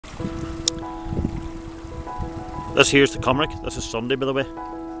This here's the Cumric. This is Sunday, by the way.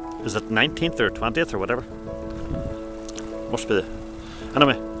 Is it 19th or 20th or whatever? Must be the...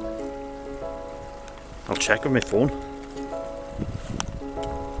 Anyway, I'll check with my phone.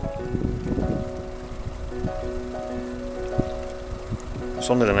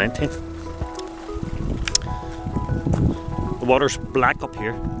 Sunday the 19th. The water's black up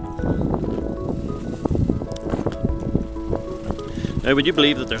here. Now, would you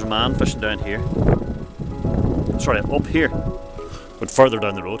believe that there's a man fishing down here? Sorry, up here, but further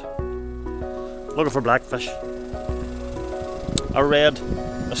down the road. Looking for blackfish. A red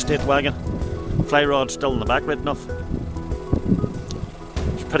estate wagon. Fly rod still in the back right enough.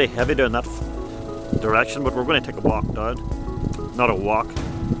 It's pretty heavy down that direction, but we're going to take a walk down. Not a walk,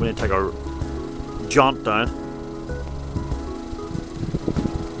 we're going to take a jaunt down.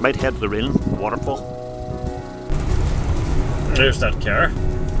 Might head to the railing, waterfall. There's that car.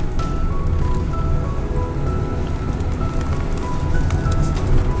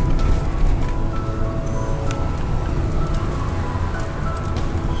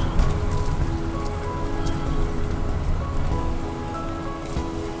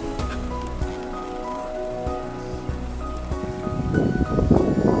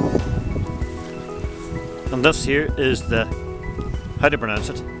 And this here is the, how do you pronounce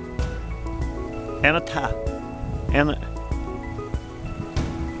it? Enata.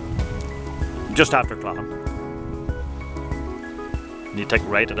 Just after Clapham. And you take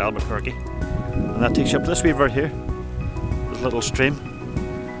right at Albuquerque. And that takes you up this river here. This little stream.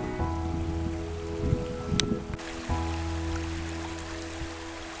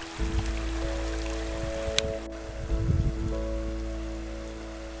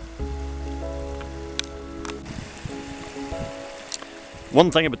 One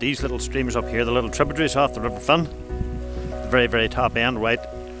thing about these little streams up here, the little tributaries off the River Finn, the very, very top end, right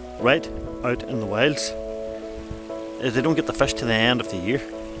out in the wilds, is they don't get the fish to the end of the year.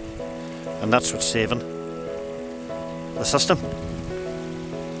 And that's what's saving the system.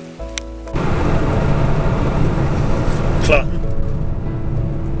 Clotton.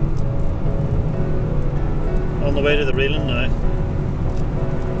 On the way to the railing now.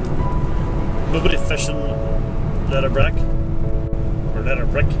 Nobody fishing letterbrack. Letter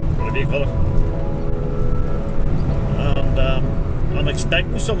brick, whatever you call it. And I'm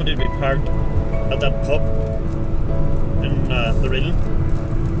expecting somebody to be parked at that pub in the railing.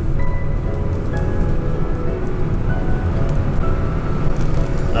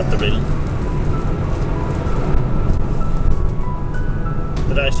 At the railing.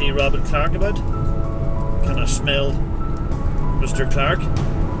 Did I see Robin Clark about? Can I smell Mr. Clark?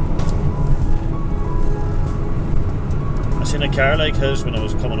 I seen a car like his when I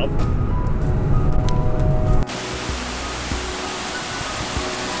was coming up.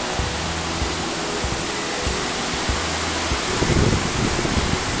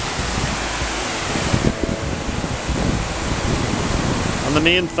 And the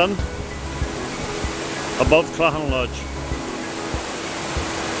main fin above Clachan Lodge.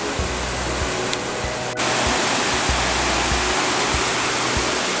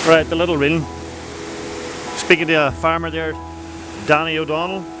 Right, the little railing. Speaking to a farmer there, Danny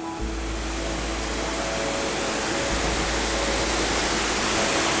O'Donnell.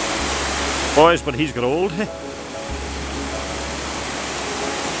 Boys, but he's got old.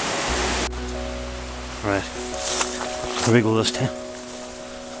 Right, here we go this time.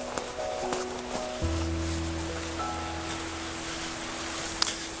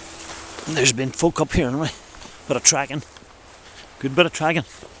 And there's been folk up here anyway. Bit of tracking. Good bit of tracking.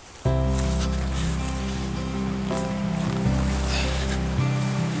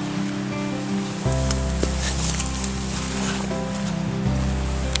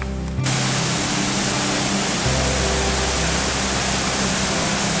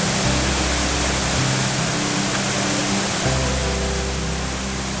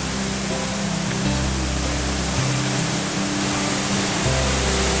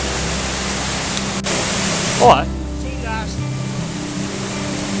 Oh, aye. See last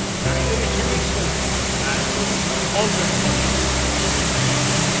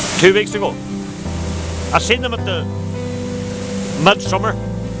 2 weeks ago. I seen them at the midsummer.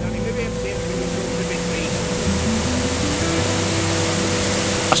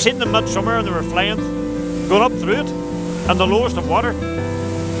 I seen them midsummer and they were flying, going up through it, and the lowest of water.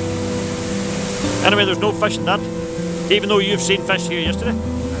 Anyway, there's no fish in that, even though you've seen fish here yesterday. I've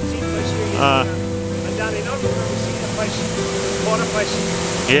seen fish here yesterday. And Danny, not remember seeing a fish, water fish.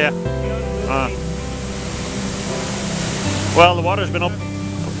 Yeah. Well, the water's been up.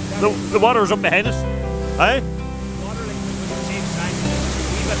 The water's up behind us. Aye? Water like the same size, just a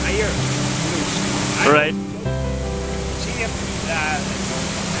wee bit higher. Right.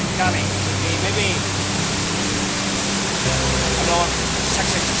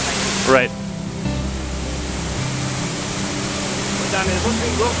 Right. But Danny, there must be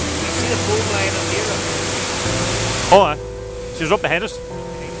rough. You see the foam line up here. Oh, she's up behind us.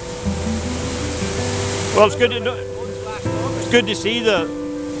 Well, it's good. It's good to see that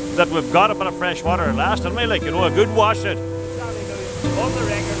we've got a bit of fresh water at last, haven't we? Like, you know, a good wash out. On the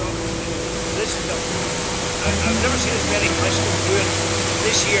record of this is I've never seen as many fish come through it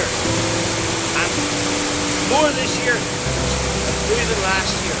this year, and more this year than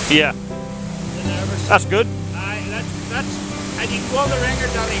last year. Yeah, that's good. That's and you go on the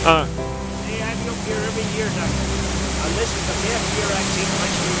record, Danny. They have you up here every year, Danny, and this is the first year I've seen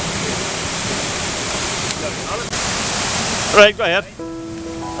fish through. Right, go ahead.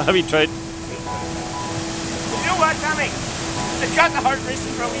 Have you tried? You know what, Danny? It got the heart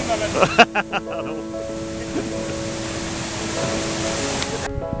racing for a wee minute.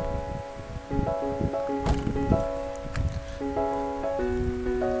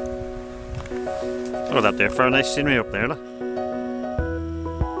 Look at that there, for a nice scenery up there. Look.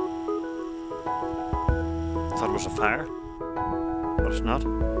 Thought it was a fire, but it's not.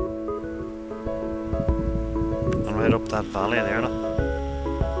 And right up that valley there, look.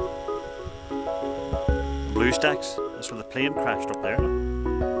 The blue stacks. That's where the plane crashed up there. Look.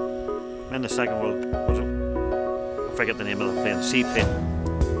 In the Second World, was it? I forget the name of the plane. Seaplane.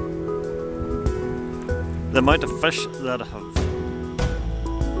 The amount of fish that have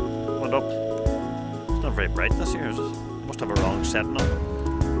went up. It's not very bright this year, is it? Must have a wrong setting on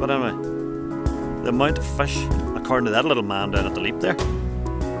it. But anyway, the amount of fish, according to that little man down at the leap there,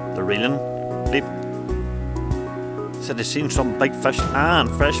 the reeling leap, said he's seen some big fish and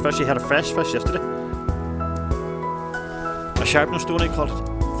fresh fish. He had a fresh fish yesterday. A sharpening stone, he called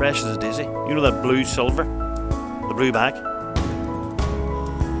it. Fresh as a daisy. You know that blue silver? The blue bag?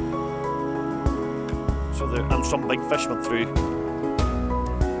 So there, and some big fish went through.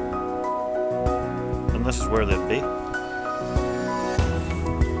 And this is where they'd be.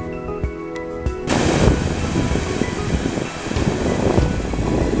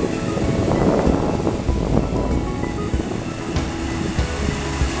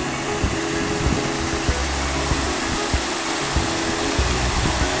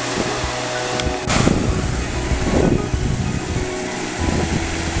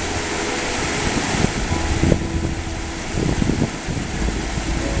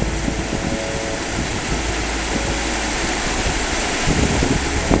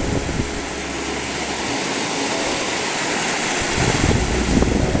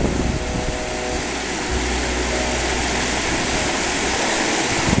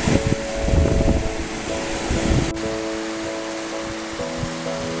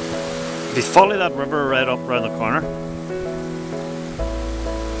 If you follow that river right up around the corner,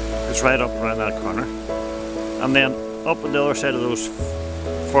 it's right up around that corner, and then up on the other side of those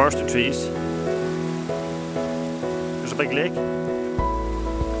forested trees, there's a big lake,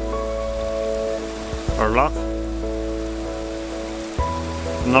 or loch.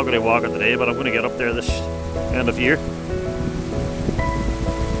 I'm not going to walk it today, but I'm going to get up there this end of year.